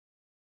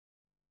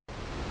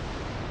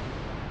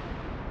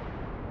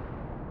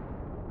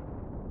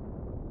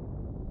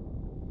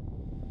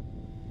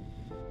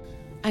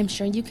I'm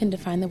sure you can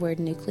define the word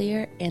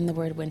nuclear and the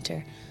word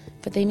winter,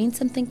 but they mean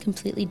something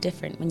completely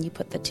different when you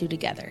put the two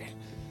together.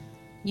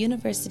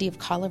 University of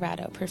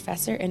Colorado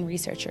professor and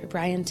researcher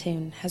Brian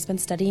Toon has been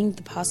studying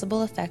the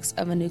possible effects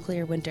of a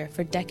nuclear winter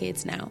for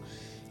decades now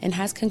and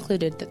has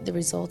concluded that the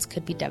results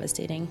could be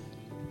devastating.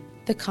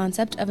 The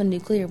concept of a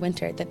nuclear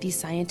winter that these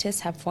scientists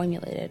have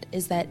formulated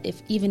is that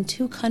if even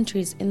two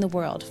countries in the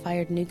world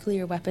fired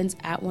nuclear weapons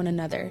at one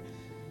another,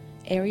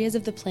 areas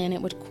of the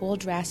planet would cool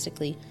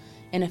drastically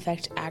and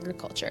affect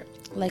agriculture,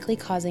 likely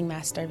causing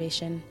mass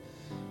starvation.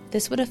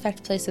 This would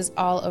affect places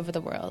all over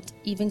the world,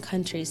 even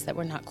countries that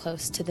were not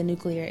close to the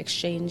nuclear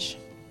exchange.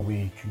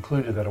 We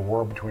concluded that a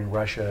war between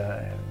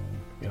Russia and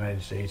the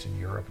United States and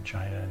Europe and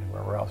China and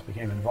wherever else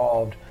became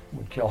involved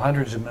would kill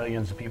hundreds of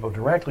millions of people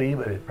directly,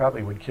 but it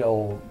probably would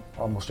kill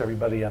almost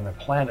everybody on the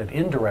planet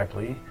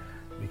indirectly,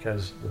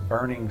 because the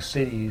burning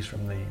cities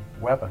from the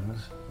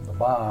weapons, the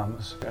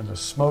bombs, and the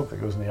smoke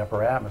that goes in the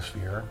upper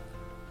atmosphere,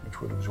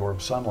 which would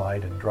absorb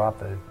sunlight and drop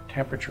the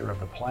temperature of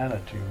the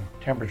planet to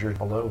temperatures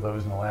below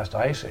those in the last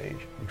ice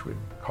age, which would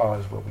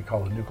cause what we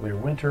call a nuclear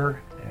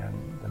winter.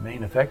 And the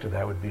main effect of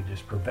that would be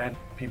just prevent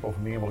people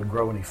from being able to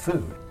grow any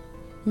food.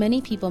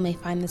 Many people may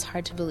find this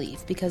hard to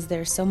believe because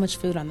there's so much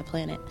food on the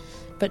planet,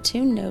 but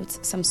Toon notes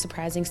some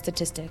surprising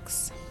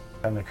statistics.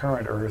 On the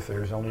current Earth,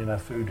 there's only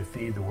enough food to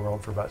feed the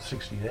world for about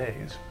 60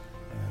 days.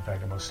 And in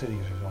fact, in most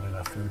cities, there's only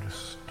enough food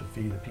to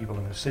feed the people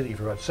in the city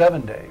for about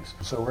 7 days.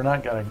 So we're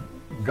not going to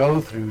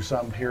go through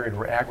some period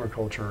where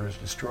agriculture is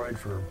destroyed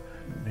for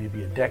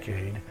maybe a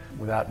decade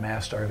without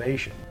mass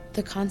starvation.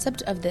 The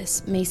concept of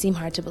this may seem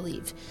hard to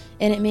believe,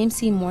 and it may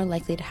seem more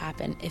likely to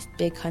happen if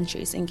big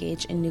countries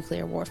engage in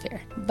nuclear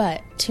warfare.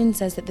 But Toon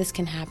says that this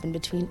can happen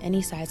between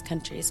any size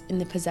countries in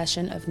the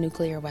possession of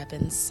nuclear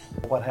weapons.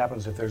 What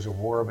happens if there's a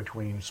war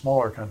between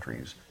smaller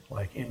countries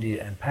like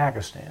India and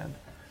Pakistan?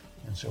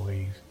 And so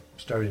we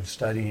started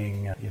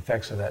studying the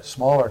effects of that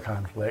smaller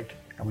conflict,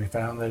 and we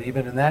found that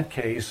even in that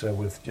case,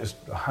 with just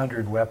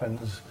 100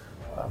 weapons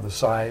the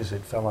size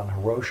that fell on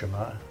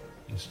Hiroshima,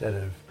 instead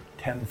of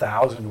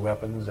 10,000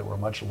 weapons that were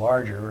much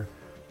larger,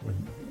 would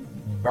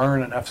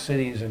burn enough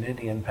cities in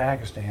India and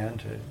Pakistan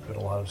to put a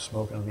lot of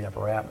smoke into the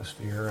upper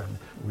atmosphere, and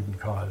wouldn't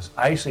cause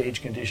ice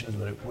age conditions,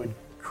 but it would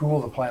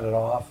cool the planet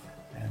off.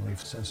 And we've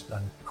since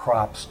done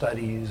crop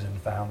studies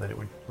and found that it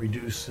would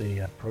reduce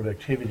the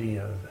productivity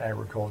of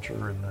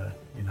agriculture in the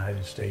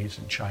United States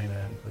and China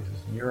and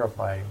places in Europe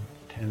by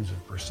tens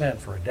of %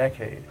 for a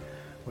decade,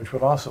 which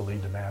would also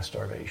lead to mass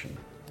starvation.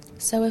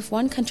 So if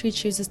one country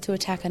chooses to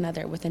attack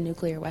another with a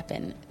nuclear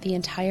weapon, the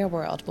entire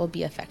world will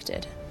be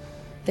affected.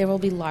 There will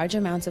be large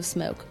amounts of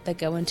smoke that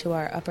go into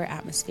our upper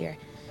atmosphere,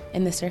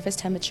 and the surface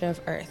temperature of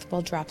Earth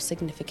will drop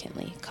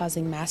significantly,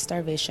 causing mass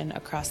starvation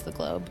across the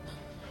globe.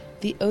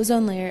 The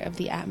ozone layer of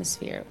the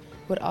atmosphere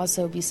would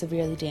also be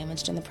severely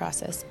damaged in the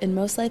process, and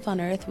most life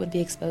on Earth would be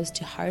exposed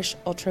to harsh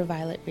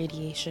ultraviolet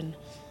radiation.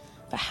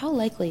 But how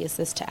likely is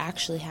this to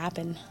actually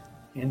happen?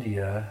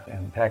 India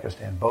and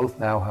Pakistan both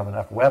now have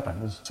enough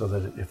weapons so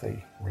that if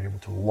they were able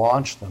to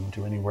launch them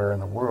to anywhere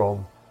in the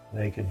world,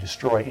 they could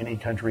destroy any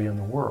country in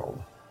the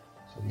world.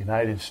 So the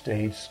United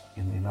States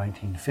in the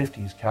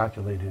 1950s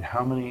calculated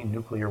how many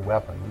nuclear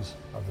weapons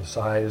of the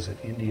size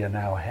that India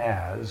now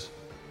has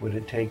would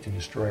it take to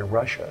destroy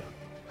Russia.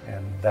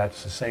 And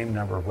that's the same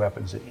number of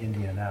weapons that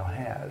India now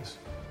has.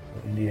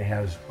 So India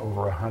has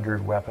over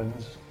 100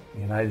 weapons.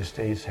 The United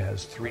States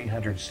has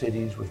 300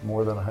 cities with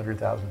more than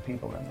 100,000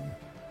 people in them.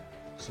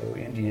 So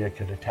India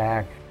could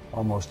attack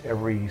almost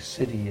every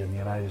city in the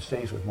United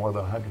States with more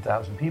than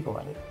 100,000 people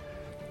in it.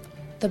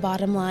 The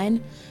bottom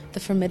line, the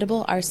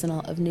formidable arsenal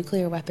of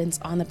nuclear weapons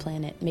on the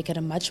planet make it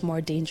a much more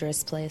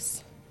dangerous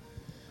place.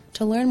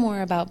 To learn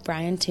more about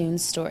Brian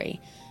Toon's story,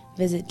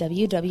 visit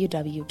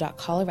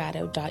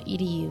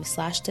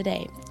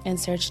www.colorado.edu/today and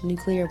search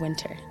Nuclear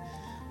Winter.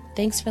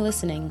 Thanks for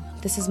listening.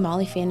 This is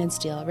Molly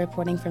Fandensteel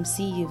reporting from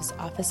CU's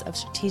Office of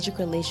Strategic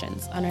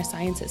Relations on our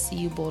Science at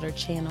CU Boulder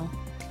channel.